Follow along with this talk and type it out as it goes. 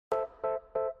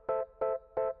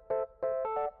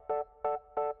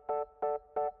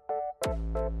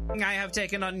I have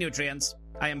taken on nutrients.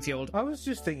 I am fueled. I was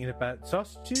just thinking about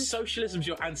sausages. Socialism's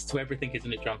your answer to everything,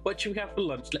 isn't it, John? What should we have for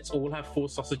lunch? Let's all have 4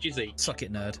 sausages each. Suck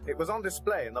it, nerd. It was on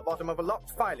display in the bottom of a locked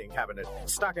filing cabinet,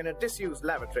 stuck in a disused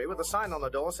lavatory with a sign on the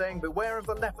door saying, "Beware of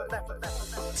the leopard."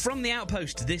 From the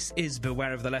Outpost, this is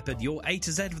Beware of the Leopard, your A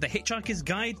to Z of the Hitchhiker's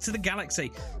Guide to the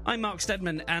Galaxy. I'm Mark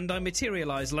Steadman, and I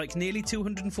materialise like nearly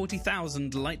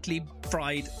 240,000 lightly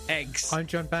fried eggs. I'm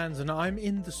John Bands, and I'm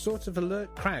in the sort of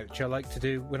alert crouch I like to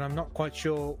do when I'm not quite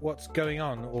sure what's going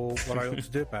on or what I ought to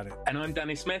do about it. And I'm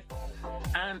Danny Smith,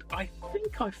 and I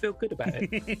think I feel good about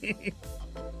it.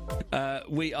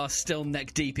 We are still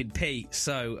neck deep in pee,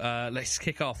 so let's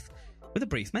kick off with a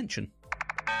brief mention.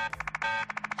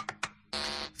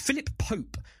 Philip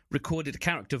Pope recorded a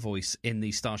character voice in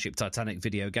the Starship Titanic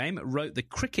video game, wrote the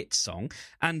cricket song,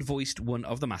 and voiced one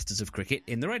of the Masters of Cricket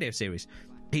in the radio series.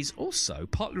 He's also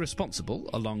partly responsible,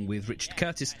 along with Richard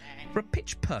Curtis, for a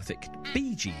pitch-perfect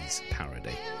Bee Gees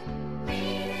parody.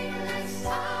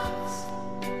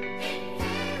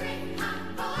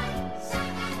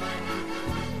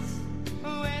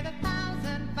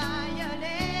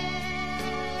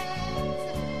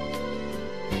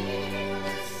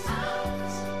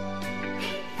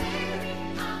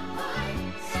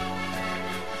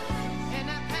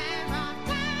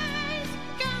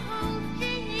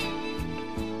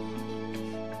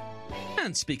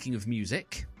 And speaking of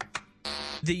music,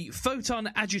 the Photon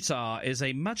Agitar is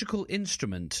a magical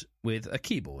instrument with a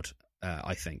keyboard,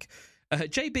 I think.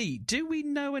 JB, do we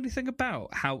know anything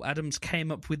about how Adams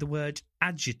came up with the word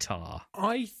agitar?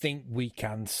 I think we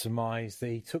can surmise that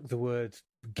he took the word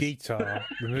guitar,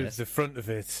 removed Yes. the front of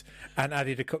it, and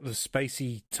added a couple of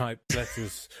spacey type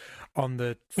letters on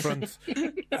the front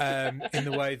in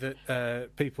the way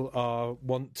that people are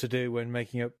wont to do when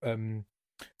making up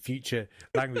future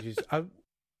languages.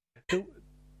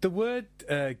 The word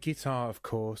guitar, of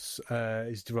course,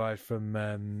 is derived from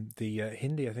the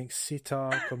Hindi. I think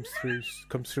sitar comes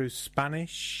through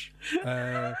Spanish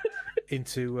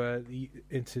into.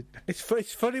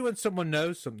 It's funny when someone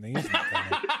knows something, isn't it?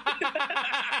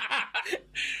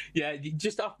 Yeah,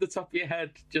 just off the top of your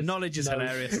head. Just Knowledge is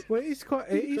hilarious. Well, it is quite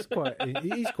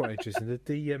interesting. That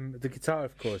the guitar,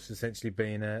 of course, essentially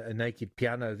being a naked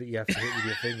piano that you have to hit with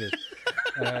your fingers.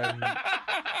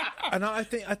 And I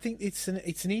think it's an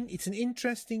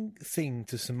interesting thing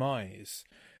to surmise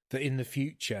that in the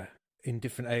future, in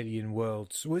different alien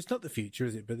worlds, well, it's not the future,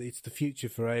 is it? But it's the future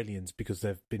for aliens because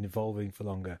they've been evolving for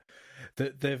longer.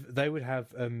 That they would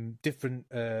have different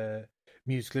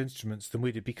musical instruments than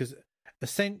we did, because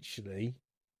essentially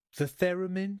the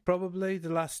theremin, probably the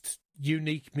last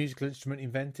unique musical instrument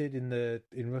invented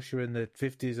in Russia in the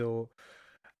 50s,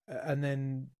 and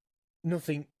then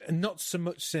nothing, not so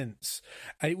much since.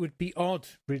 And it would be odd,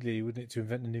 really, wouldn't it, to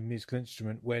invent a new musical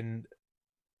instrument when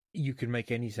you can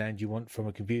make any sound you want from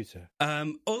a computer.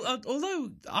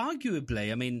 Although,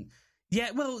 arguably, I mean,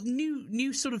 yeah, well,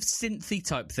 new sort of synthy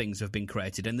type things have been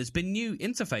created, and there's been new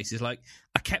interfaces. Like,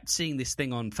 I kept seeing this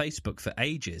thing on Facebook for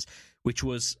ages, which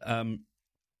was,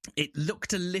 it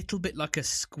looked a little bit like a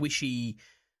squishy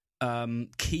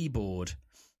keyboard.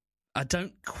 I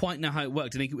don't quite know how it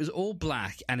worked. I think it was all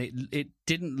black, and it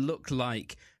didn't look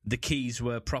like the keys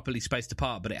were properly spaced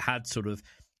apart, but it had sort of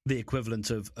the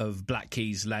equivalent of black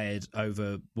keys layered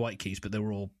over white keys, but they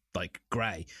were all like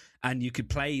grey, and you could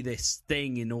play this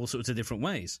thing in all sorts of different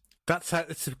ways. That's how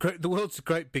the world's a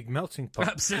great big melting pot.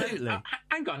 Absolutely.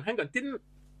 Hang on. Didn't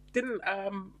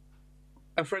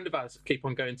a friend of ours keep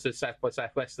on going to South by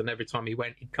Southwest, and every time he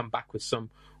went, he'd come back with some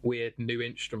weird new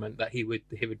instrument that he would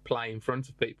play in front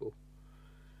of people?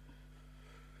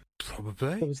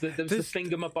 Probably. There was the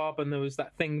thingamabob, and there was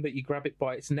that thing that you grab it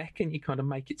by its neck and you kind of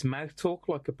make its mouth talk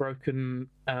like a broken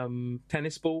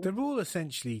tennis ball. They're all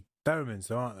essentially theremins,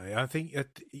 though, aren't they? I think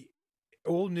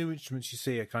all new instruments you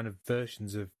see are kind of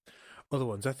versions of other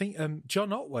ones. I think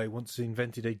John Otway once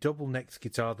invented a double-necked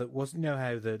guitar that wasn't, you know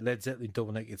how the Led Zeppelin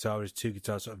double-neck guitar is two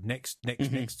guitars sort of next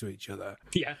to each other?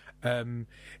 Yeah.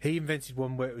 He invented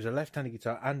one where it was a left-handed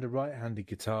guitar and a right-handed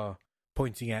guitar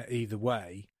pointing out either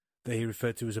way, that he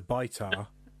referred to as a bitar.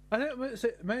 I don't know,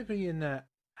 maybe in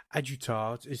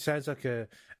agitar, it sounds like a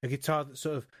guitar that's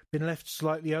sort of been left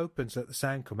slightly open so that the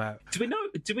sound come out. Do we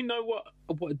know what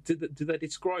do they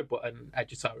describe what an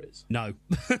agitar is? No.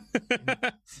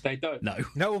 They don't.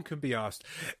 No one can be asked.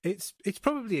 It's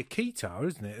probably a keytar,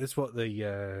 isn't it? That's what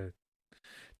the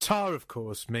tar, of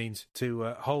course, means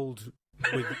to hold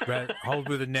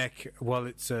with a neck while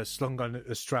it's slung on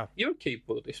a strap. You're a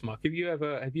keyboardist, Mark. Have you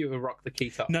ever rocked the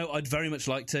keytar? No, I'd very much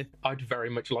like to. I'd very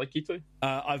much like you to.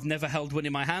 I've never held one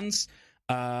in my hands.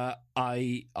 I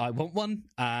want one,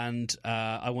 and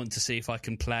I want to see if I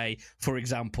can play, for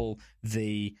example,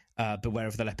 the Beware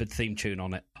of the Leopard theme tune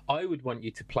on it. I would want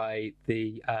you to play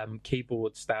the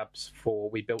keyboard stabs for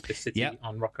We Built This City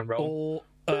on Rock and Roll.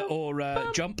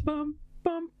 Or Jump.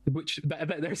 Bum, which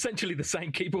they're essentially the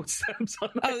same keyboard stabs on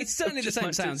it. Oh, it's certainly the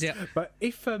same sounds, yeah. But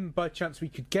if by chance we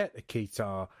could get a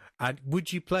guitar, and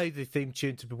would you play the theme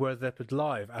tune to Beware the Leopard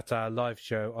live at our live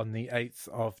show on the 8th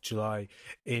of July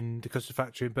in the Custard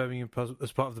Factory in Birmingham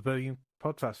as part of the Birmingham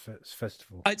Podcast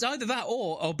Festival? It's either that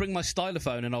or I'll bring my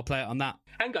stylophone and I'll play it on that.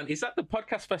 Hang on, is that the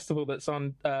podcast festival that's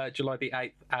on July the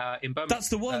 8th in Birmingham? That's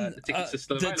the one. The tickets are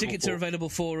still available. The tickets are available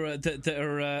for that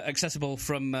are accessible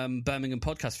from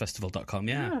BirminghamPodcastFestival.com.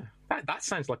 Yeah, that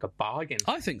sounds like a bargain.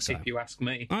 I think so. If you ask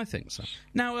me, I think so.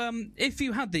 Now, if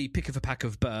you had the pick of a pack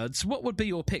of birds, what would be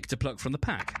your pick to pluck from the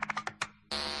pack?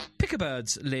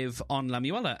 Pickabirds live on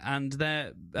Lamuella, and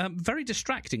they're very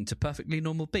distracting to perfectly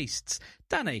normal beasts.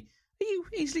 Danny, are you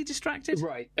easily distracted?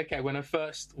 Right. Okay. When I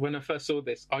first saw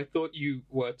this, I thought you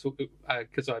were talking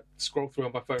because I scrolled through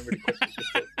on my phone really quickly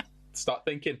just to start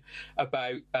thinking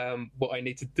about what I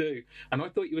need to do, and I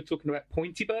thought you were talking about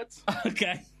pointy birds.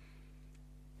 Okay.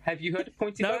 Have you heard of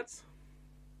pointy birds?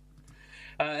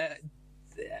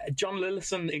 John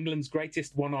Lillison, England's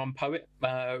greatest one-armed poet,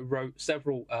 wrote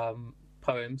several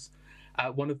poems.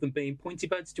 One of them being Pointy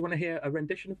Birds. Do you want to hear a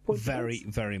rendition of Pointy Birds?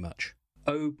 Very much.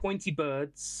 Oh, pointy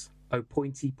birds, oh,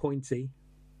 pointy, pointy,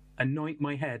 anoint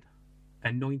my head,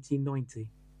 anointy, 90.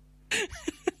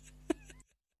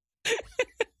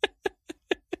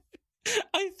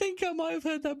 I think I might have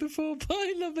heard that before, but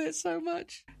I love it so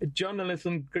much. John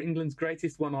Lillison, England's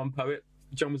greatest one-armed poet.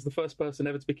 John was the first person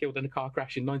ever to be killed in a car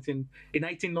crash in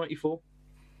 1894.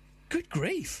 Good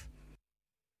grief.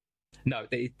 No,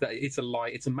 it's a lie.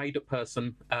 It's a made-up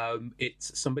person.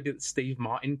 It's somebody that Steve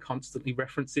Martin constantly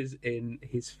references in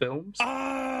his films.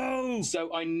 Oh!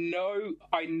 So I know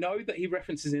that he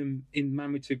references him in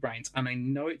Man with Two Brains, and I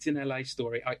know it's in LA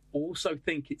Story. I also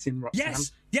think it's in Roxanne.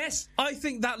 Yes. I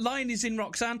think that line is in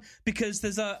Roxanne because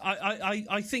there's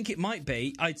I think it might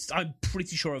be. I'm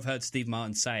pretty sure I've heard Steve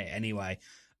Martin say it anyway.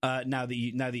 Now that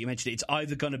you mentioned it, it's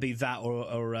either going to be that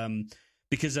or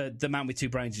because the Man with Two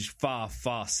Brains is far,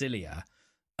 far sillier.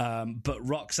 But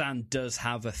Roxanne does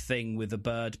have a thing with a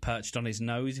bird perched on his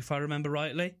nose, if I remember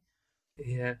rightly.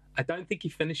 Yeah, I don't think he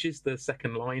finishes the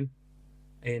second line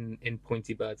in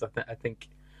Pointy Birds. I think,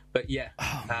 but yeah.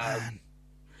 Oh, man.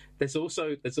 There's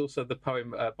also the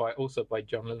poem by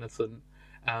John Lillison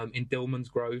in Dillman's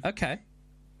Grove. Okay.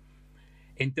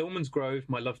 In Dillman's Grove,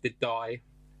 my love did die,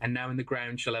 and now in the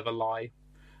ground shall ever lie.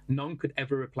 None could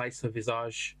ever replace her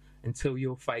visage. Until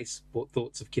your face brought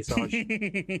thoughts of kissage.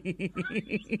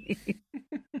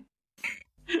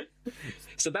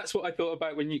 So that's what I thought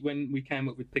about when we came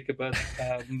up with Pick a Bird.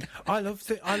 I love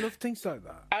things like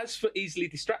that. As for easily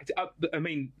distracted, I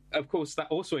mean, of course, that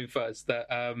also infers that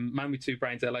Man with Two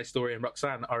Brains, LA Story, and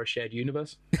Roxanne are a shared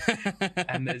universe,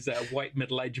 and there's a white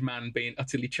middle-aged man being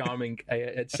utterly charming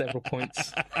at several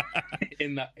points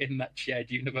in that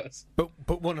shared universe. But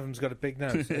one of them's got a big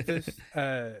nose.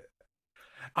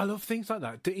 I love things like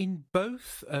that. In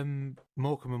both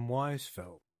Morecambe and Wise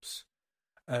films,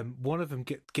 one of them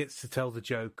gets to tell the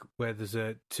joke where there's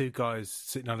two guys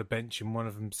sitting on a bench, and one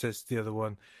of them says to the other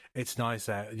one, "It's nice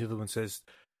out," and the other one says,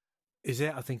 "Is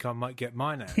it? I think I might get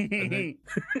mine out." And then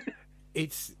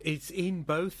it's in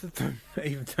both of them,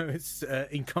 even though it's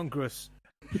incongruous.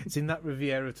 It's in that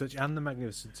Riviera Touch and the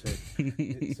Magnificent Two.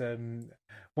 It's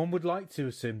one would like to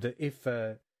assume that if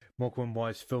Morecambe and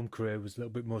Wise' film career was a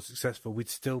little bit more successful, we'd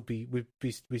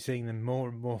be seeing them more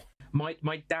and more.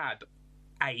 My dad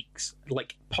aches,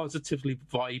 like positively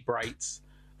vibrates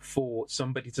for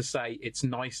somebody to say it's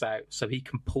nice out so he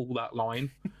can pull that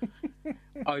line.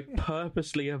 I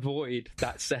purposely avoid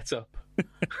that setup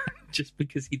just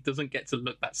because he doesn't get to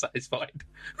look that satisfied.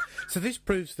 So this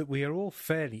proves that we are all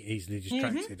fairly easily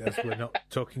distracted as we're not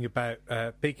talking about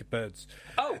Peekabirds.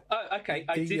 Okay.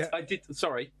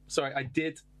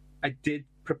 I did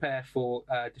prepare for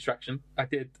distraction. I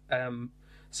did.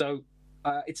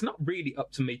 It's not really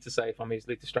up to me to say if I'm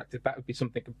easily distracted. That would be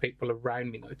something that people around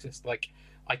me notice. Like,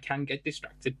 I can get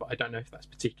distracted, but I don't know if that's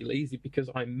particularly easy because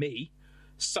I'm me.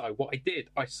 So what I did,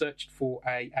 I searched for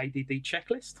a ADD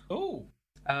checklist. Oh.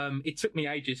 It took me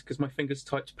ages because my fingers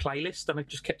typed playlist and I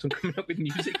just kept on coming up with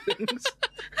music things.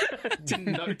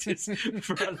 Didn't notice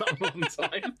for a long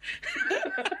time.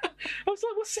 I was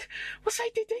like, what's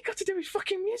ADD got to do with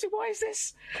fucking music? Why is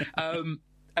this?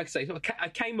 Okay, so I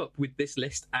came up with this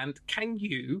list, and can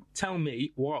you tell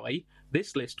me why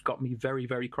this list got me very,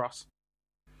 very cross?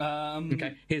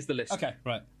 Okay, here's the list. Okay,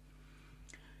 right.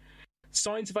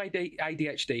 Signs of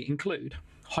ADHD include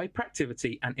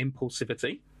hyperactivity and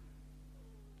impulsivity.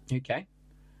 Okay.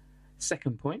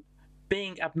 Second point,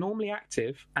 being abnormally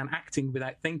active and acting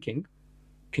without thinking.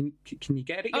 Can you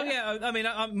get it? Oh yeah, I mean,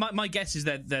 my guess is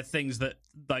that they're things that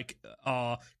like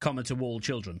are common to all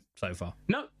children so far.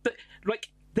 No, but like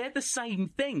they're the same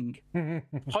thing.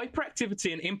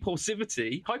 Hyperactivity and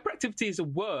impulsivity. Hyperactivity is a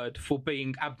word for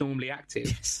being abnormally active.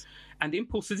 Yes. And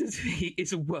impulsivity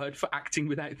is a word for acting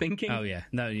without thinking. Oh yeah,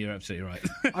 no, you're absolutely right.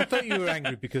 I thought you were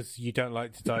angry because you don't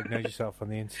like to diagnose yourself on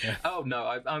the internet. Oh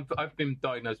no, I've been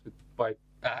diagnosed by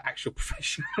actual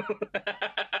professional.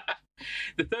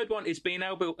 The third one is being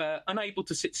unable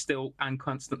to sit still and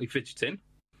constantly fidgeting,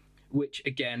 which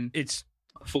again It's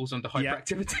falls under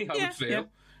hyperactivity. I would feel.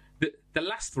 Yeah. The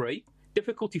last three: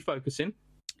 difficulty focusing,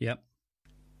 yep.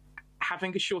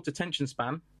 having a short attention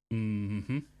span,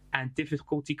 Mm-hmm. and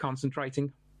difficulty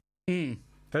concentrating.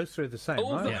 Those three are the same,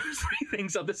 All right? those three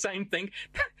things are the same thing.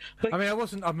 I mean, I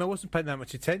wasn't paying that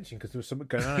much attention because there was something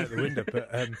going on out the window. But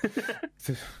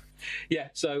Yeah,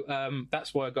 so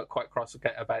that's why I got quite cross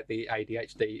about the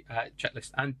ADHD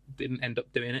checklist and didn't end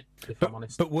up doing it, if I'm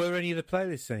honest. but were any of the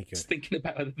playlists any good? Just thinking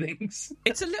about other things.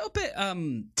 It's a little bit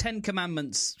 10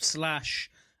 Commandments /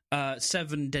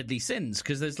 7 Deadly Sins,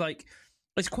 because there's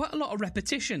quite a lot of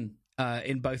repetition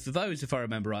in both of those, if I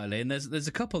remember rightly, and there's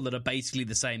a couple that are basically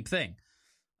the same thing.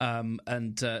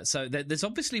 So there's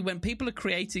obviously, when people are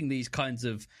creating these kinds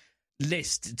of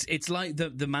lists, it's like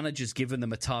the manager's given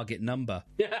them a target number,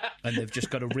 and they've just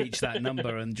got to reach that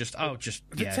number and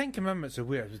The Ten Commandments are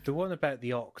weird. The one about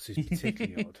the ox is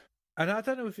particularly odd. And I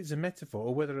don't know if it's a metaphor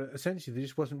or whether essentially there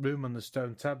just wasn't room on the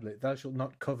stone tablet. Thou shalt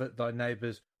not covet thy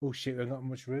neighbour's. Oh shit, we've not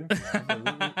much room.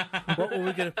 What were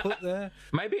we going to put there?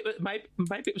 Maybe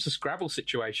it was a Scrabble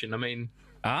situation. I mean,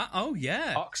 oh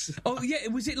yeah, ox. Oh yeah,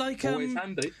 was it like Always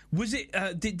handy. Was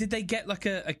it? Did they get like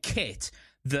a kit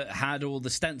that had all the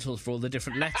stencils for all the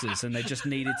different letters, and they just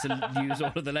needed to use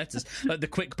all of the letters? Like the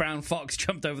quick brown fox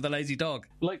jumped over the lazy dog.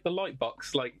 Like the light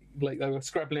box, like they were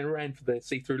scrabbling around for the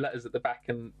see-through letters at the back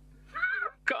and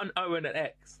got an O and an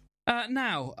X.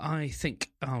 Now I think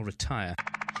I'll retire.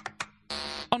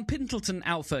 On Pindleton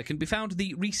Alpha can be found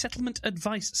the Resettlement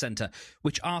Advice Centre,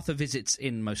 which Arthur visits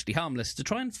in Mostly Harmless to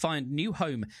try and find new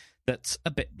home that's a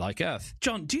bit like Earth.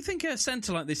 John, do you think a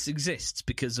centre like this exists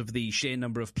because of the sheer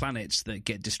number of planets that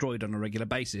get destroyed on a regular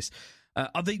basis?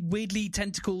 Are they weirdly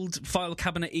tentacled file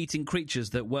cabinet eating creatures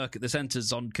that work at the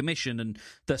centres on commission and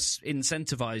thus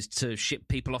incentivised to ship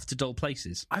people off to dull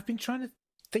places? I've been trying to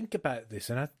think about this,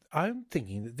 and I'm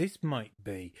thinking that this might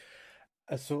be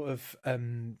a sort of a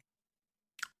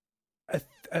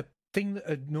thing that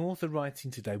an author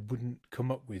writing today wouldn't come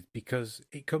up with, because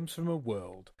it comes from a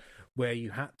world where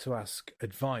you had to ask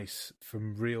advice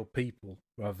from real people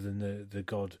rather than the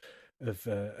god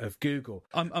of Google.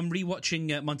 I'm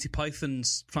rewatching Monty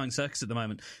Python's Flying Circus at the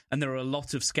moment, and there are a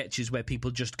lot of sketches where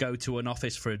people just go to an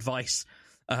office for advice.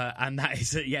 And that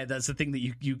is, that's the thing that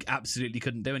you absolutely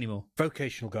couldn't do anymore.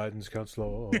 Vocational guidance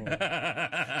counsellor.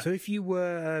 So if you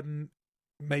were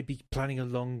maybe planning a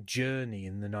long journey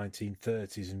in the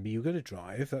 1930s and you were going to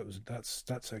drive,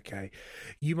 that's okay.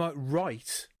 You might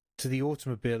write to the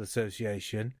Automobile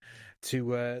Association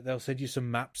to they'll send you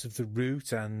some maps of the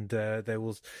route, and they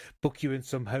will book you in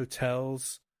some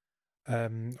hotels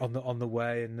on the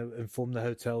way and inform the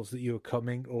hotels that you were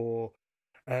coming. Or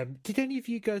did any of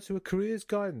you go to a careers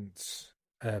guidance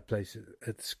place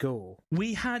at school?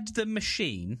 We had the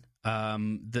machine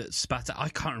that spat out. I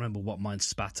can't remember what mine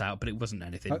spat out, but it wasn't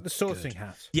anything like the sorting good.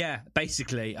 hat. Yeah,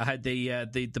 basically, I had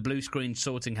the blue screen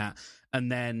sorting hat,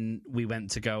 and then we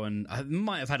went to go, and I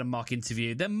might have had a mock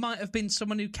interview. There might have been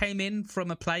someone who came in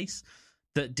from a place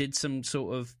that did some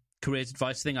sort of careers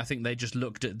advice thing. I think they just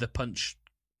looked at the punch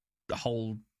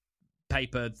hole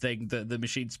paper thing that the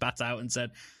machine spat out and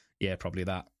said, "Yeah, probably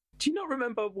that." Do you not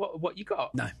remember what you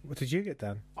got? No. What did you get,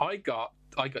 Dan? I got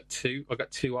two. I got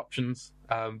two options.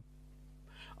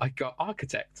 I got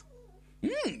architect,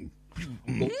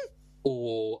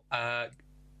 or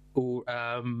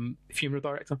funeral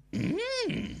director.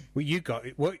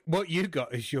 What you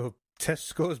got is your test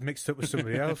scores mixed up with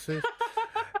somebody else's.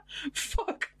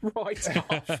 Fuck right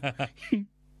off, you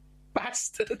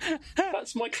bastard.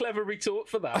 That's my clever retort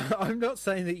for that. I'm not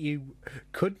saying that you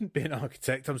couldn't be an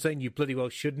architect. I'm saying you bloody well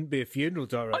shouldn't be a funeral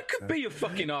director. I could be a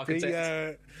fucking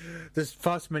architect. There's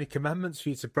far too many commandments for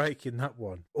you to break in that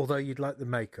one. Although you'd like the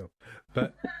makeup,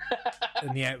 but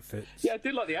and the outfits. Yeah, I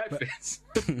do like the outfits.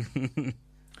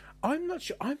 I'm not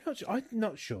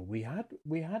sure. We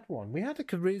had one. We had a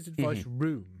careers advice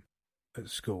room at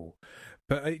school,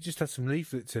 but it just had some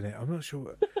leaflets in it. I'm not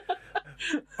sure.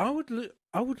 I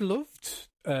would love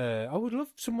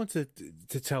someone to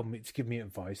tell me, to give me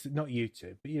advice. Not you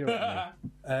two, but you know what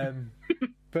I mean.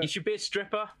 But You should be a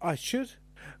stripper. I should,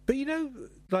 but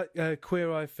like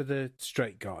Queer Eye for the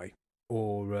Straight Guy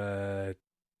or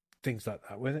things like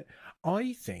that.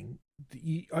 I think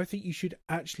you should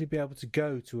actually be able to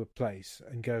go to a place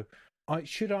and go, what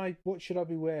should I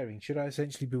be wearing? Should I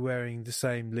essentially be wearing the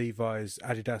same Levi's,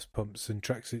 Adidas pumps and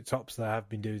tracksuit tops that I have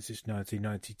been doing since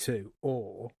 1992?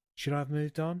 Or should I have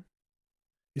moved on?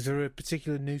 Is there a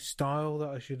particular new style that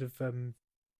I should have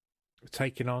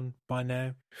taken on by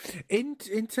now? In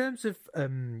terms of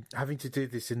having to do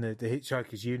this in the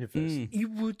Hitchhiker's universe,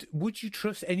 would you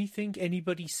trust anything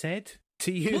anybody said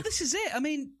to you? Well, this is it. I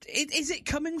mean, is it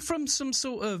coming from some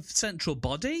sort of central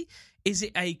body? Is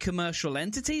it a commercial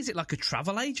entity? Is it like a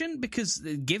travel agent? Because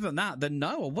given that, then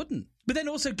no, I wouldn't. But then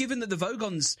also, given that the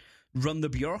Vogons run the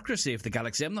bureaucracy of the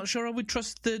galaxy, I'm not sure I would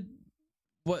trust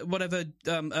whatever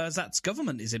Urzat's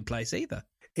government is in place either.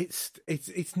 It's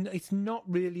not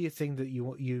really a thing that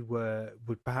you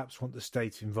would perhaps want the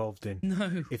state involved in.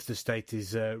 No, if the state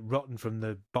is rotten from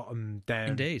the bottom down.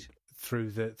 Indeed.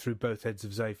 Through both heads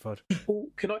of Zaphod. Well,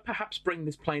 can I perhaps bring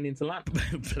this plane into land?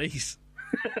 Please.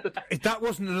 That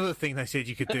wasn't another thing they said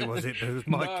you could do, was it?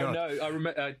 My God. No. I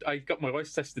remember I got my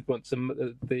eyes tested once, and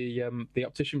the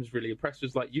optician was really impressed.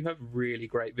 Was like, "You have really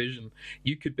great vision.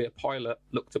 You could be a pilot."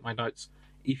 Looked at my notes.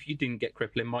 If you didn't get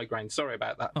crippling migraine, sorry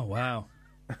about that. Oh wow.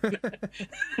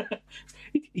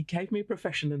 He gave me a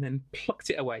profession and then plucked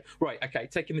it away. Right, okay,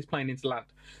 taking this plane into land.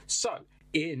 So,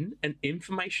 in an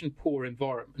information poor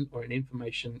environment or an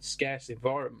information scarce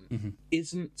environment,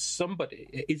 isn't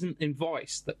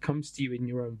advice that comes to you in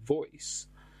your own voice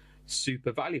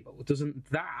super valuable? Doesn't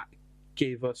that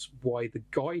give us why the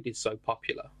guide is so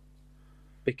popular?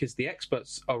 Because the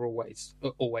experts are always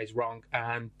wrong,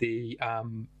 and the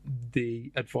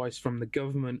advice from the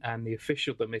government and the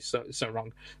officialdom is so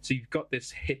wrong. So you've got this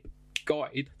hip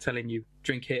guide telling you,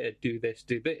 drink here, do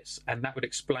this, and that would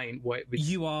explain why it was.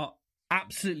 You are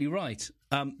absolutely right.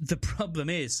 The problem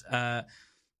is,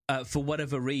 for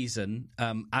whatever reason,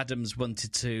 Adams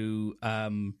wanted to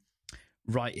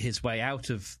write his way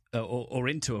out of or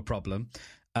into a problem,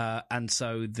 and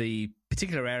so the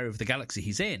particular area of the galaxy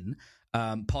he's in,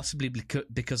 possibly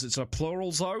because it's a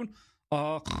plural zone,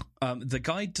 the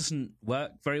guide doesn't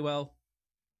work very well,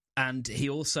 and he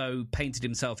also painted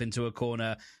himself into a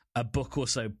corner a book or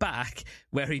so back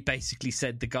where he basically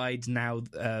said the guide's now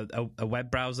a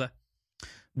web browser.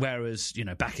 Whereas,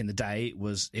 back in the day, it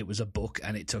was a book,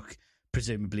 and it took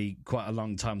presumably quite a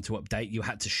long time to update. You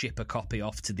had to ship a copy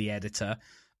off to the editor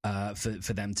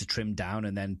for them to trim down,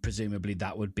 and then presumably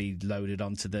that would be loaded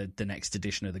onto the next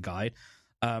edition of the guide.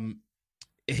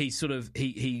 He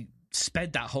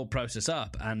sped that whole process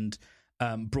up and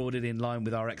brought it in line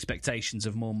with our expectations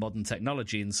of more modern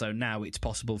technology, and so now it's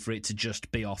possible for it to just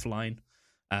be offline,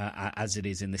 as it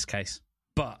is in this case.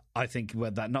 But I think,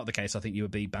 were that not the case, I think you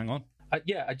would be bang on.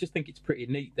 I just think it's pretty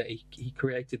neat that he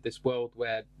created this world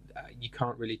where you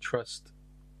can't really trust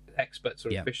experts or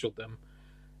officialdom,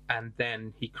 and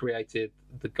then he created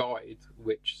the guide,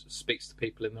 which speaks to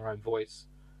people in their own voice,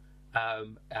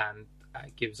 and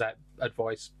gives out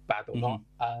advice, bad or not,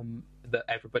 that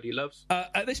everybody loves.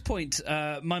 At this point,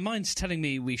 my mind's telling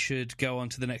me we should go on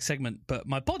to the next segment, but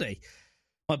my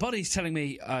body's telling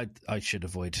me I should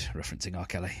avoid referencing R.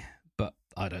 Kelly, but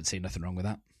I don't see nothing wrong with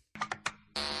that.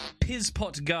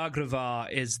 Pizpot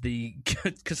Gargravar is the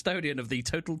custodian of the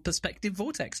total perspective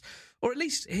vortex, or at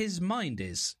least his mind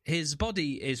is. His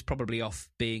body is probably off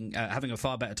being having a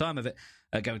far better time of it,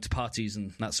 going to parties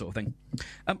and that sort of thing.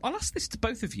 I'll ask this to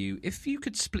both of you. If you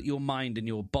could split your mind and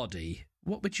your body,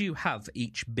 what would you have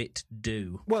each bit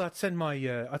do? Well, I'd send my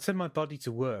body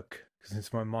to work,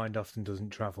 since my mind often doesn't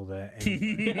travel there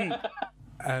anyway.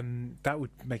 That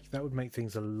would make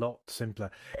things a lot simpler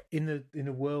in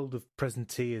a world of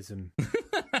presenteeism.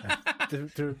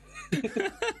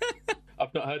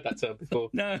 I've not heard that term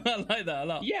before. No, I like that a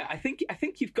lot. Yeah, I think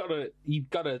you've got to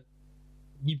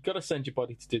send your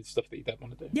body to do the stuff that you don't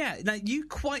want to do. Yeah, now you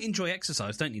quite enjoy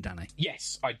exercise, don't you, Danny?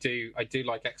 Yes, I do. I do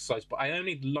like exercise, but I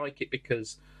only like it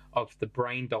because of the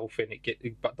brain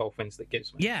dolphins that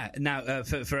gives me. Yeah. Now,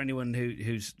 for anyone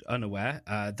who's unaware,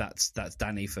 that's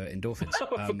Danny for endorphins.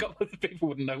 I forgot that the people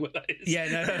wouldn't know what that is. Yeah,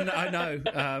 no I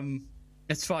know.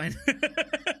 It's fine.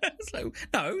 So,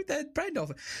 no, they're brain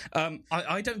dolphin.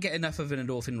 I don't get enough of an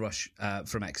endorphin rush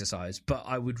from exercise, but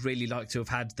I would really like to have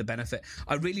had the benefit.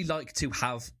 I really like to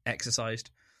have exercised,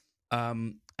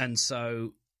 and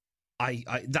so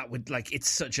I that would like it's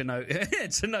such a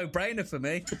it's a no-brainer for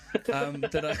me.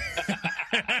 That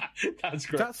That's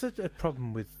great. That's a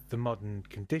problem with the modern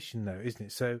condition, though, isn't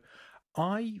it? So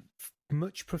I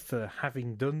much prefer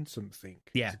having done something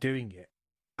to doing it.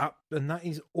 And that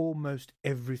is almost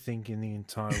everything in the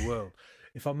entire world.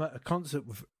 If I'm at a concert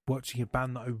watching a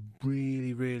band that I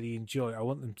really, really enjoy, I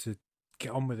want them to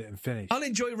get on with it and finish. I'll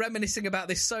enjoy reminiscing about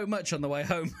this so much on the way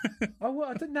home. Oh, well,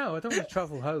 I don't know. I don't want to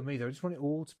travel home either. I just want it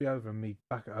all to be over and me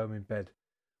back at home in bed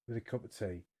with a cup of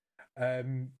tea.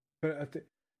 But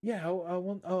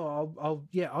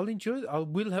I'll enjoy. I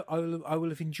will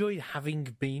have enjoyed having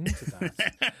been to that.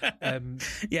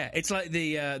 It's like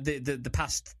the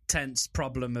past tense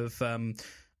problem of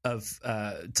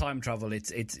time travel.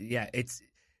 It's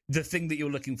the thing that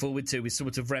you're looking forward to is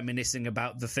sort of reminiscing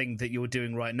about the thing that you're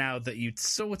doing right now that you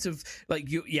sort of like.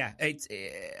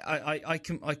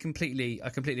 I completely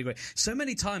agree. So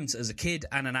many times as a kid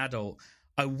and an adult,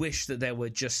 I wish that there were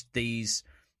just these.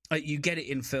 You get it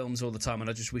in films all the time, and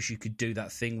I just wish you could do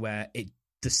that thing where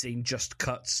the scene just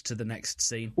cuts to the next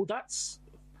scene. Well, that's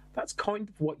kind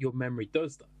of what your memory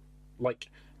does, though. Like,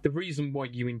 the reason why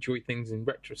you enjoy things in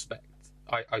retrospect,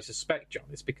 I suspect, John,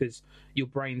 is because your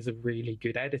brain's a really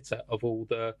good editor of all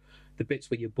the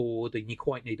bits where you're bored and you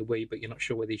quite need a wee, but you're not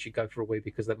sure whether you should go for a wee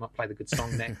because they might play the good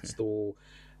song next, or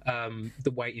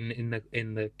the waiting in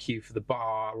the queue for the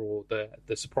bar, or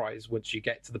the surprise once you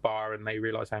get to the bar and they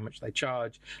realise how much they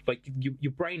charge. Like,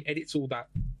 your brain edits all that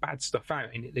bad stuff out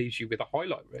and it leaves you with a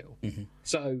highlight reel. Mm-hmm.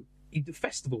 So the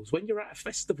festivals, when you're at a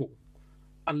festival,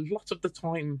 a lot of the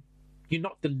time you're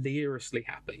not deliriously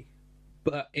happy,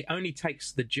 but it only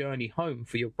takes the journey home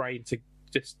for your brain to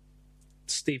just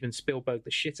Steven Spielberg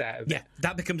the shit out of it. Yeah,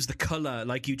 that becomes the colour.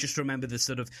 Like, you just remember the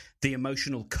sort of the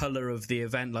emotional colour of the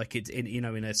event, like it's in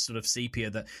a sort of sepia,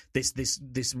 that this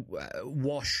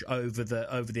wash over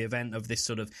the event of this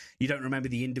sort of. You don't remember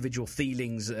the individual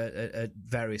feelings at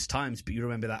various times, but you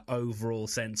remember that overall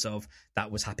sense of that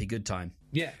was happy good time.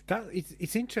 Yeah,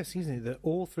 it's interesting, isn't it, that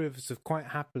all three of us have quite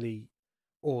happily,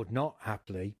 or not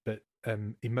happily, but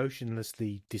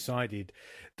emotionlessly decided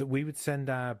that we would send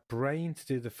our brain to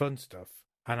do the fun stuff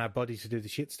and our body to do the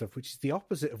shit stuff, which is the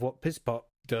opposite of what Pisspot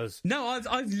does. No,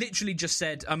 I've literally just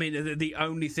said, I mean, the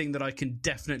only thing that I can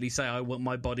definitely say I want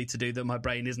my body to do that my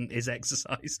brain isn't is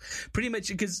exercise. Pretty much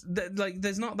because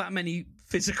there's not that many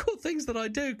physical things that I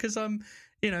do because I'm,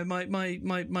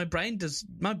 my brain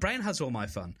has all my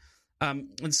fun.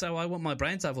 And so I want my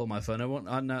brain to have all my fun.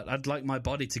 I'd like my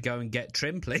body to go and get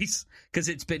trim, please, because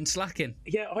it's been slacking.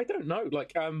 Yeah, I don't know.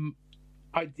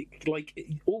 I like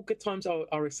all good times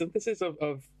are a synthesis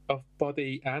of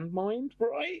body and mind,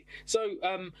 right? So,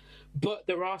 but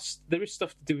there is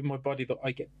stuff to do with my body that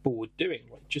I get bored doing,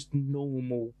 like just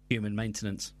normal human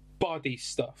maintenance body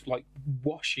stuff, like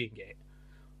washing it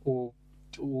or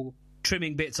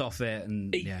trimming bits off it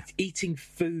and eating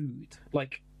food,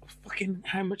 like. Fucking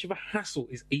how much of a hassle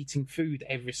is eating food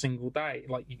every single day?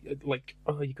 You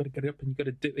got to get up and you got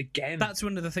to do it again. That's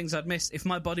one of the things I'd miss if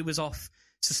my body was off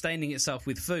sustaining itself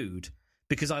with food,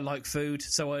 because I like food,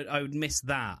 so I would miss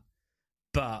that.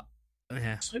 But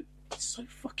yeah, it's so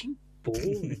fucking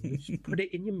boring. You just put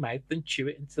it in your mouth and chew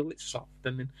it until it's soft,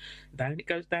 and then down it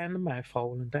goes down the mouth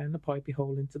hole and down the pipey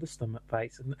hole into the stomach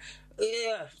base. And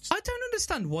I don't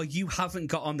understand why you haven't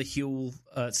got on the Huel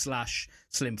 /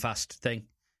 Slim Fast thing.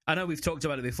 I know we've talked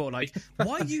about it before. Like,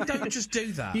 why you don't just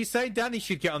do that? You say Danny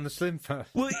should get on the Slim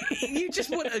Fast. Well, you just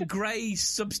want a grey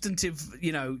substantive,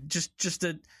 just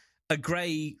a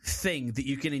grey thing that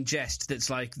you can ingest. That's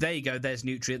like, there you go. There's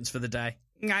nutrients for the day.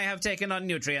 I have taken on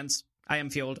nutrients. I am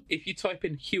fueled. If you type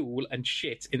in Huel and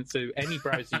shit into any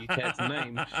browser you care to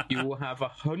name, you will have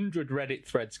 100 Reddit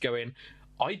threads going,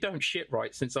 I don't shit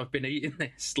right since I've been eating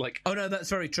this. Like, oh no, that's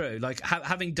very true. Like,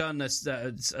 having done a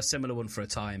similar one for a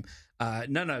time.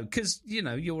 No, because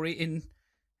you're eating.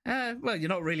 Well, you're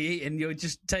not really eating. You're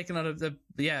just taking out of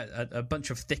a bunch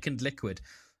of thickened liquid,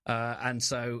 and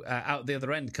so out the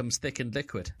other end comes thickened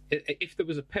liquid. If there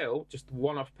was a pill, just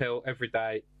one-off pill every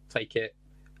day, take it.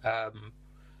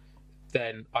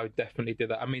 Then I would definitely do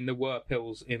that. I mean, there were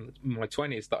pills in my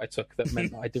 20s that I took that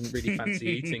meant that I didn't really fancy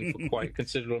eating for quite a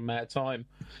considerable amount of time.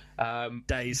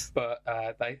 Days. But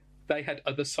they had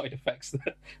other side effects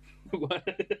that were...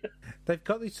 They've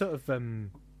got these sort of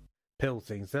pill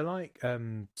things. They're like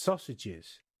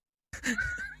sausages.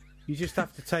 You just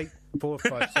have to take 4 or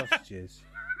 5 sausages.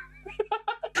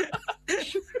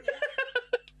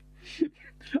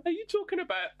 Are you talking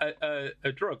about a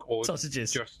drug or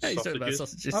sausages? Just sausages? Talking about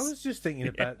sausages. I was just thinking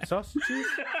about sausages.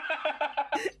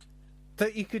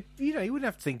 That you could, you wouldn't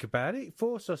have to think about it.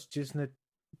 4 sausages and a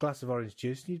glass of orange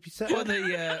juice, and you'd be set. Or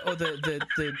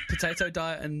the potato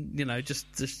diet, and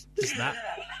just that.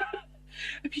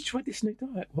 Have you tried this new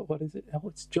diet? What is it? Oh,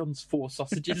 it's John's 4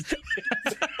 sausages.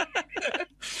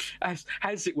 How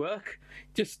does it work?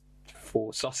 Just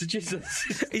 4 sausages.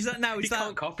 Is that now? You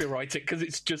can't copyright it because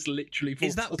it's just literally 4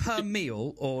 Is that sausages. per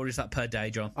meal or is that per day,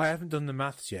 John? I haven't done the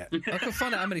maths yet. I can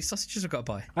find out how many sausages I've got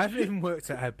to buy. I haven't even worked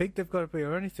out how big they've got to be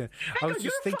or anything. I was just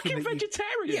You're a thinking fucking that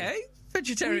vegetarian. Yeah,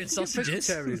 vegetarian sausages.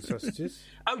 vegetarian sausages.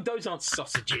 Oh, those aren't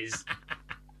sausages.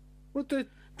 Well,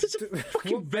 There's a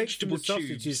fucking what makes them vegetable the sausage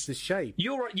tubes. is the shape.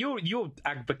 You're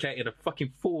advocating a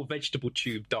fucking 4 vegetable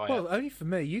tube diet. Well, only for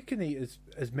me. You can eat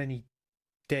as many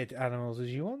dead animals as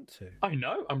you want to. I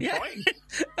know. I'm trying.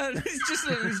 It's just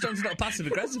that John's not passive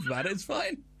aggressive about it. It's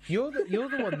fine. You're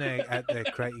the one there out there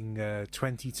creating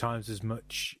 20 times as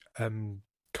much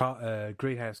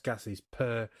greenhouse gases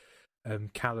per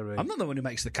calorie. I'm not the one who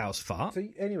makes the cows fart. So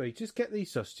anyway, just get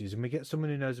these sausages, and we get someone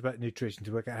who knows about nutrition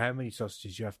to work out how many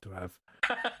sausages you have to have.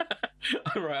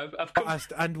 All right, I've come...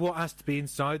 And what has to be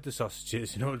inside the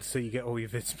sausages in order so you get all your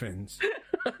vitamins.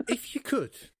 If you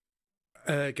could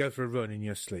go for a run in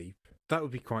your sleep, that would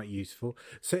be quite useful.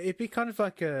 So it'd be kind of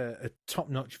like a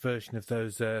top-notch version of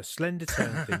those slender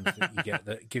tone things that you get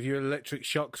that give you electric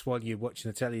shocks while you're watching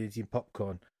the telly and eating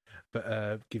popcorn,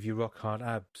 but give you rock-hard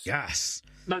abs. Yes.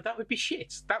 No, that would be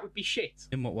shit. That would be shit.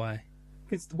 In what way?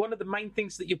 Because one of the main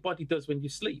things that your body does when you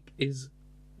sleep is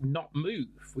not move,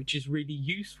 which is really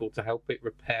useful to help it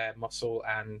repair muscle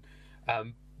and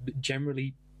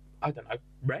generally, I don't know,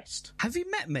 rest. Have you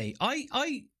met me?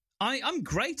 I'm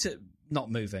great at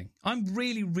not moving. I'm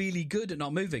really, really good at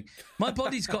not moving. My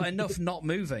body's got enough not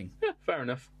moving. Yeah, fair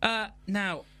enough.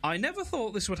 Now, I never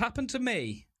thought this would happen to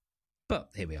me, but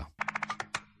here we are.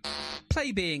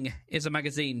 Playbeing is a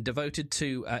magazine devoted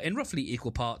to, in roughly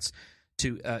equal parts,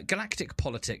 to galactic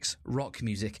politics, rock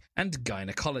music, and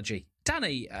gynecology.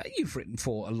 Danny, you've written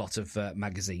for a lot of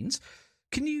magazines.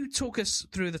 Can you talk us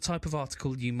through the type of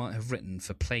article you might have written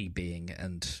for Playbeing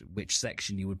and which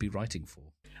section you would be writing for?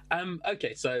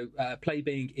 Okay, so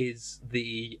Playbeing is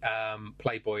the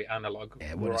Playboy analog,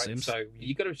 Yeah, one right? assumes. So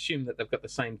you got to assume that they've got the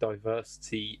same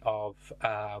diversity of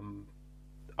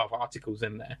articles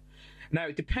in there. Now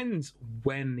it depends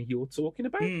when you're talking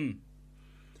about,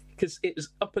 because it was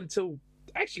up until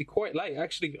actually quite late,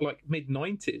 actually like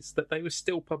mid-90s, that they were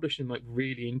still publishing like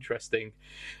really interesting.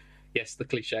 Yes, the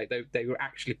cliche. They were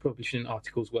actually publishing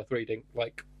articles worth reading,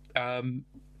 like.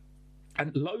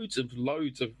 And loads of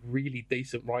really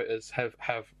decent writers have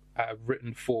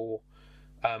written for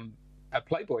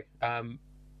Playboy.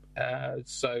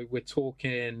 So we're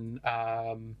talking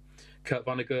Kurt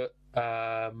Vonnegut,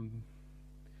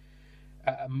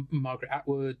 Margaret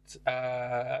Atwood,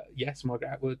 Margaret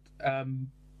Atwood,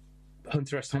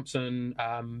 Hunter S. Thompson,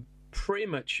 pretty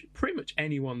much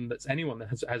anyone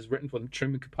that has written for them.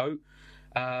 Truman Capote.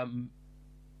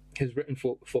 Has written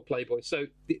for Playboy. So,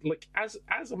 like, as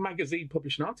a magazine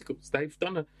publishing articles, they've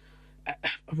done a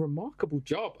remarkable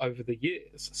job over the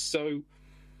years. So,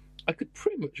 I could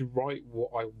pretty much write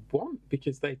what I want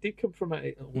because they did come from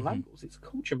all angles. It's a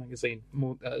culture magazine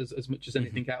more as much as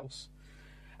anything else.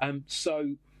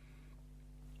 So,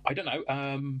 I don't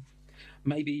know.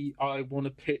 Maybe I want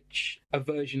to pitch a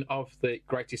version of the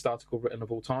greatest article written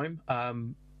of all time.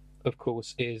 Of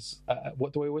course, is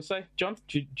what do I always say, John?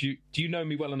 Do you know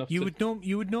me well enough? You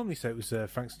would normally say it was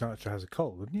Frank Sinatra Has a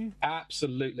Cold, wouldn't you?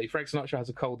 Absolutely, Frank Sinatra Has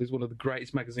a Cold is one of the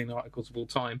greatest magazine articles of all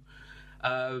time.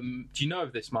 Do you know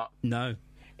of this, Mark? No.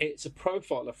 It's a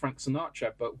profile of Frank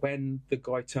Sinatra, but when the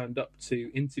guy turned up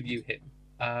to interview him,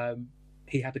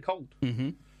 he had a cold,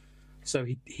 so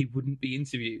he wouldn't be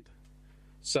interviewed.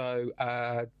 So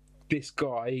this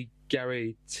guy,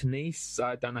 Gary Sinise,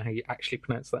 I don't know how you actually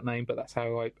pronounce that name, but that's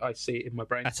how I see it in my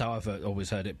brain. That's how I've always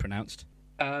heard it pronounced.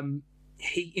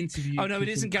 He interviewed... Oh, no, it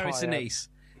isn't Gary Sinise.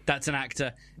 That's an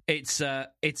actor. It's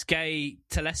Gay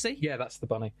Talesi? Yeah, that's the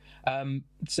bunny.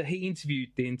 So he interviewed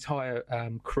the entire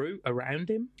crew around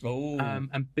him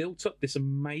and built up this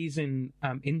amazing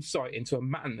insight into a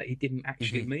man that he didn't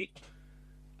actually meet.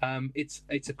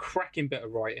 It's a cracking bit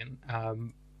of writing.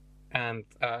 And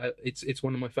it's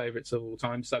one of my favourites of all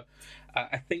time. So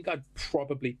I think I'd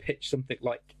probably pitch something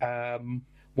like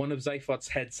one of Zaphod's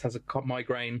heads has a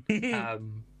migraine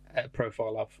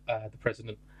profile of the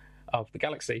president of the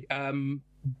galaxy.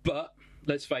 But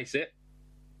let's face it,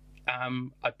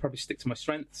 I'd probably stick to my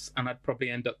strengths and I'd probably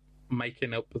end up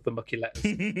making up with the mucky letters.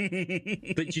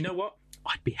 But you know what?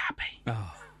 I'd be happy.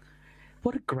 Oh.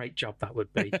 What a great job that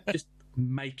would be. Just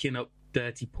making up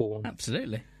dirty porn.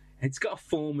 Absolutely. It's got a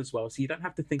form as well, so you don't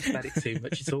have to think about it too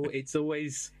much. It's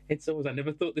always. I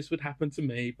never thought this would happen to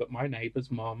me, but my neighbour's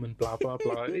mum and blah blah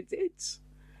blah. It's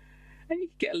and you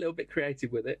can get a little bit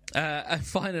creative with it. And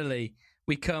finally,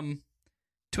 we come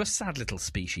to a sad little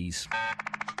species.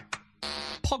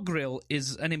 Pogril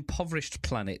is an impoverished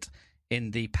planet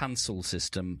in the Pansul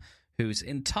system, whose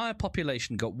entire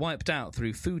population got wiped out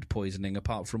through food poisoning,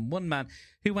 apart from one man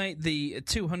who ate the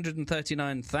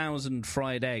 239,000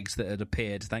 fried eggs that had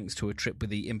appeared thanks to a trip with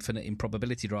the Infinite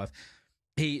Improbability Drive.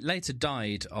 He later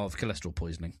died of cholesterol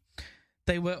poisoning.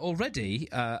 They were already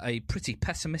a pretty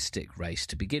pessimistic race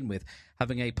to begin with,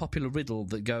 having a popular riddle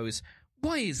that goes,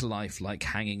 "Why is life like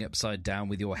hanging upside down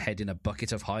with your head in a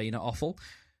bucket of hyena offal?"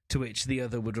 To which the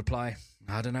other would reply,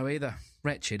 "I don't know either.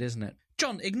 Wretched, isn't it?"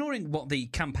 John, ignoring what the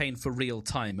Campaign for Real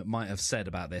Time might have said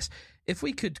about this, if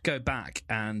we could go back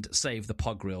and save the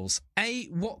Pogrils, A,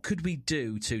 what could we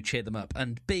do to cheer them up?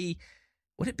 And B,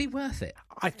 would it be worth it?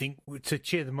 I think to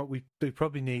cheer them up, we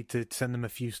probably need to send them a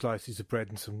few slices of bread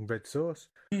and some red sauce.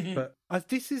 But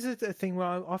this is a thing where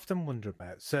I often wonder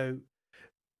about. So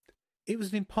it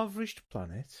was an impoverished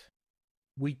planet.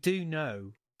 We do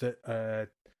know that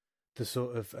the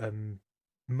sort of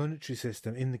monetary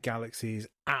system in the galaxy is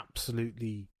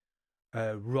absolutely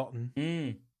rotten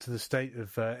to the state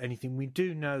of anything. We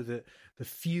do know that the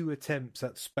few attempts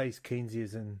at space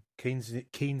Keynesism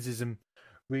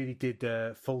really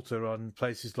did falter on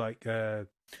places like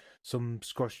some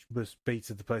squash beats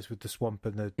of the place with the swamp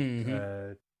and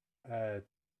the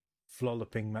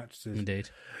flolloping mattresses. Indeed.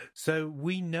 So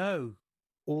we know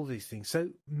all these things. So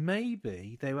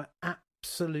maybe they were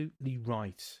absolutely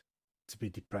right to be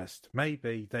depressed.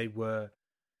 Maybe they were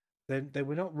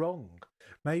not wrong.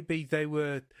 Maybe they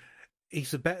were.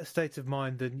 It's a better state of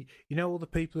mind than all the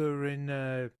people who are in.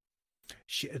 There's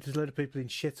a lot of people in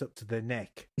shit up to their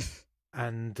neck,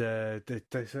 and they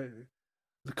say,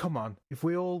 "Come on, if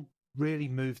we all really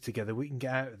move together, we can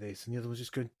get out of this." And the other one's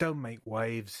just going, "Don't make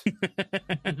waves."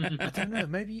 I don't know.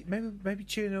 Maybe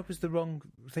cheering up is the wrong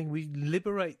thing. We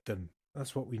liberate them.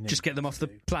 That's what we need. Just get them off the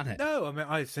planet. No, I mean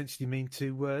I essentially mean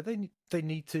to. They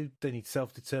need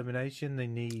self-determination. They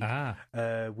need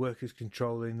workers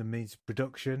controlling the means of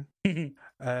production.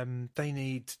 They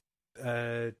need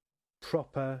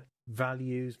proper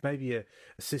values. Maybe a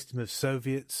system of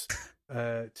Soviets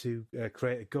to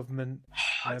create a government.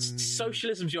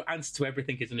 Socialism's your answer to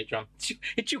everything, isn't it, John?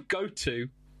 It's your go-to.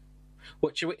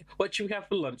 What should we have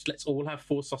for lunch? Let's all have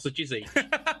 4 sausages each.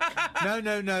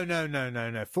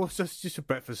 No. 4 sausages for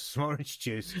breakfast, some orange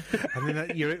juice, and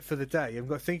then you're it for the day. You haven't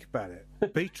got to think about it.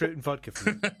 Beetroot and vodka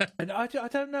for me. And I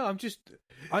don't know.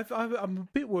 I'm a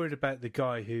bit worried about the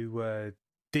guy who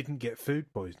didn't get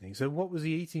food poisoning. So what was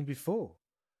he eating before?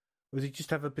 Was he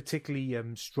just have a particularly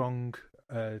strong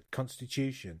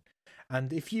constitution?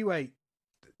 And if you ate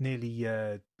nearly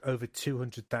over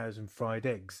 200,000 fried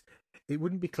eggs, it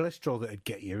wouldn't be cholesterol that would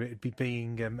get you. It'd be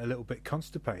being a little bit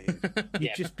constipated.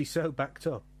 You'd just be so backed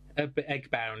up. A bit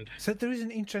egg-bound. So there is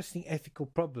an interesting ethical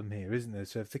problem here, isn't there?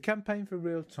 So if the Campaign for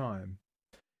Real Time,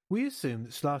 we assume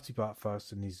that Slarty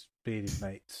Bartfast and his bearded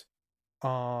mates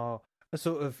are a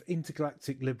sort of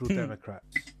intergalactic liberal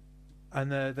Democrats.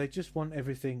 And they just want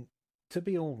everything to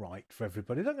be all right for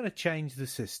everybody. They're not going to change the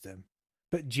system.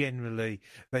 But generally,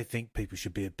 they think people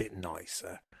should be a bit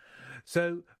nicer.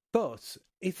 But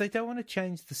if they don't want to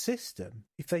change the system,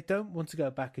 if they don't want to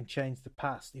go back and change the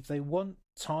past, if they want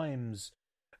Time's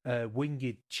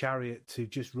winged chariot to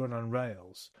just run on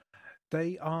rails,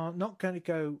 they are not going to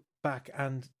go back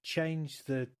and change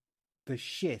the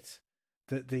shit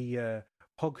that the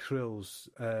Pogrils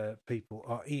people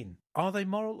are in. Are they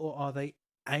moral or are they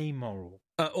amoral?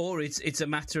 Or it's a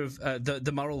matter of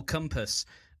the moral compass.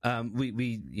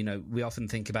 We often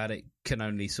think about it can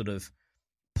only sort of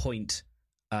point.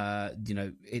 I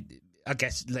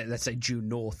guess let's say due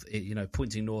north.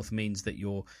 Pointing north means that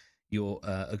you're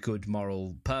a good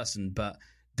moral person, but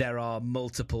there are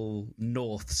multiple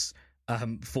norths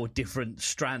for different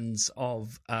strands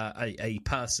of a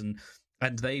person,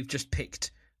 and they've just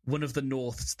picked one of the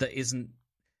norths that isn't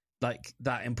like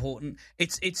that important.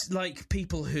 It's like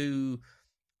people who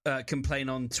complain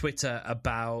on Twitter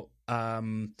about.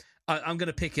 I'm going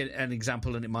to pick an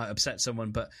example, and it might upset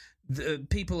someone, but the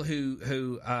people who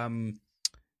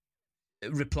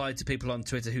reply to people on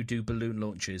Twitter who do balloon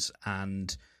launches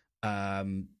and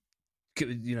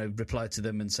reply to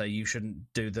them and say you shouldn't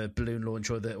do the balloon launch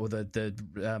or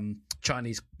the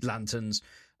Chinese lanterns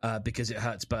because it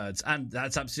hurts birds, and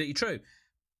that's absolutely true.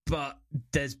 But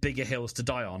there's bigger hills to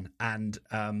die on, and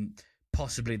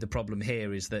possibly the problem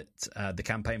here is that the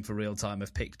Campaign for Real Time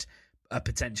have picked a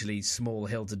potentially small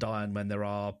hill to die on when there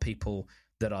are people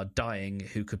that are dying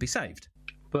who could be saved.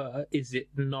 But is it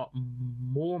not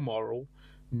more moral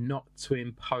not to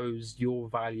impose your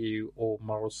value or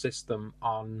moral system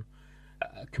on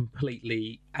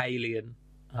completely alien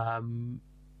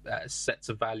sets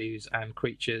of values and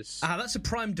creatures? That's a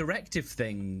prime directive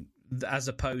thing, as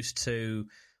opposed to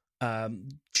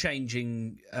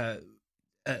changing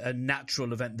a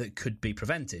natural event that could be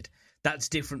prevented. That's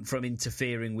different from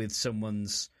interfering with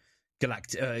someone's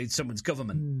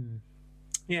government.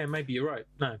 Yeah, maybe you're right.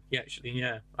 No,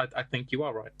 I think you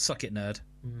are right. Suck it, nerd.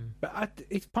 But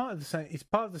it's part of the same. It's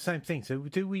part of the same thing. So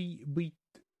do we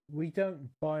don't,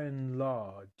 by and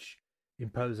large,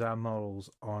 impose our morals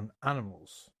on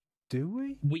animals, do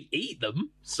we? We eat them,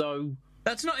 so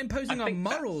that's not imposing our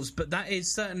morals, but that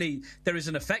is certainly, there is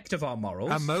an effect of our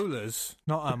morals. Our molars,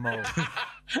 not our morals.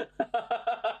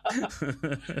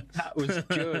 That was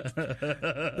good.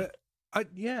 But I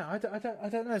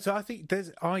don't know. So I think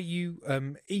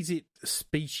is it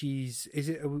species?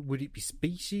 Would it be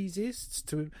speciesists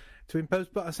to impose?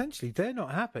 But essentially, they're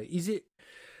not happy. Is it?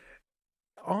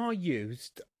 Are you,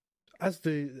 as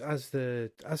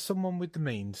someone with the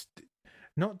means,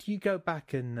 not do you go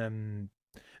back and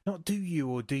not do you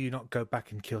or do you not go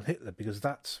back and kill Hitler, because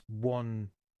that's one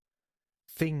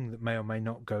thing that may or may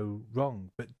not go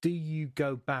wrong. But do you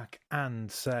go back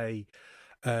and say,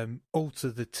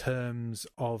 alter the terms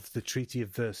of the Treaty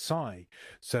of Versailles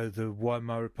so the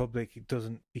Weimar Republic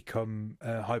doesn't become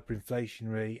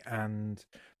hyperinflationary and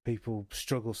people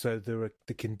struggle, so the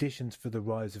conditions for the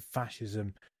rise of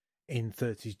fascism in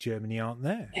 30s Germany aren't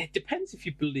there? It depends if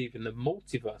you believe in the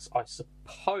multiverse, I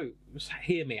suppose.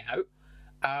 Hear me out.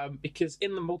 Because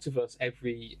in the multiverse,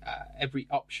 every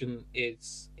option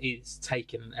is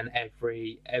taken and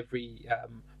every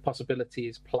possibility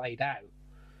is played out.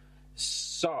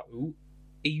 So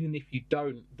even if you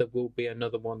don't, there will be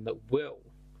another one that will.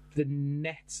 The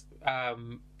net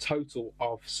total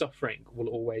of suffering will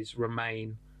always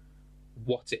remain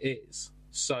what it is.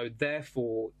 So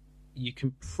therefore, you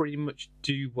can pretty much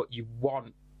do what you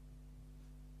want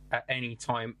at any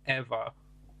time ever,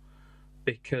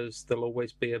 because there'll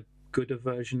always be a gooder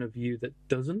version of you that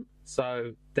doesn't.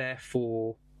 So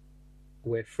therefore,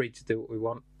 we're free to do what we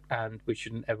want, and we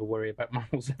shouldn't ever worry about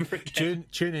morals ever again.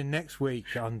 Tune in next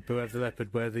week on Beware the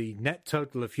Leopard, where the net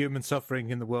total of human suffering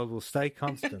in the world will stay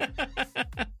constant.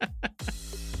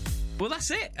 Well,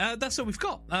 that's it. That's all we've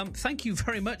got. Thank you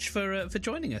very much for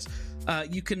joining us.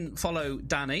 You can follow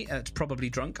Danny at Probably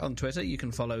Drunk on Twitter. You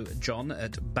can follow John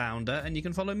at Bounder, and you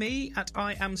can follow me at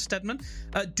I Am Stedman.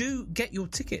 Do get your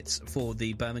tickets for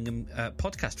the Birmingham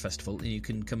Podcast Festival, and you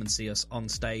can come and see us on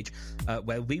stage,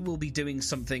 where we will be doing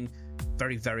something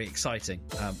very, very exciting,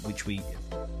 which we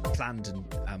planned and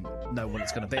know what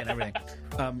it's going to be and everything.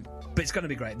 But it's going to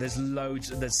be great. There's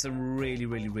some really,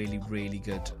 really, really, really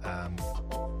good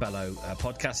fellow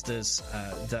podcasters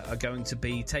that are going to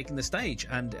be taking the stage,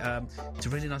 and it's a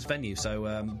really nice venue. So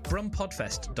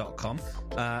brumpodfest.com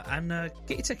and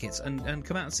get your tickets and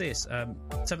come out and see us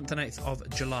 7th and 8th of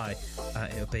July.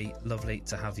 It'll be lovely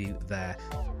to have you there.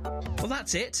 Well,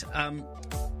 that's it.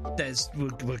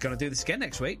 We're going to do this again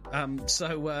next week.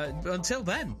 So until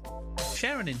then,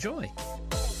 share and enjoy.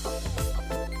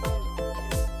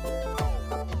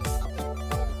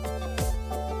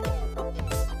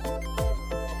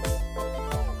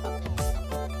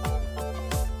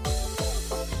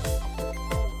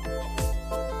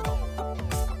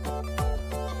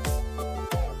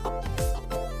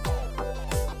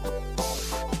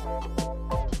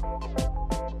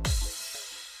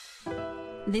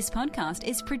 This podcast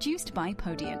is produced by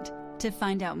Podient. To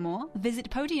find out more, visit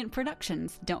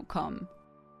podientproductions.com.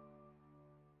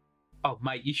 Oh,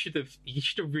 mate, you should have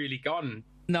really gone.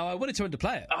 No, I wanted to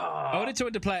underplay it. I wanted to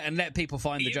underplay it and let people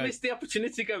find the joke. You missed the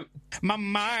opportunity to go. My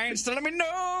mind's telling me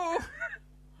no,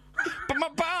 but my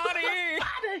body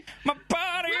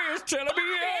is telling me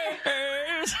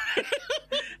yes.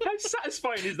 How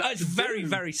satisfying is that? It's very,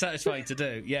 very satisfying to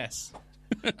do. Yes.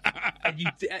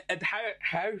 and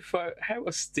how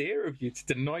austere of you to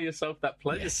deny yourself that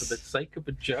pleasure for the sake of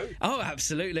a joke. Oh,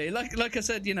 absolutely. Like I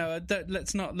said,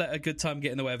 let's not let a good time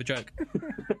get in the way of a joke.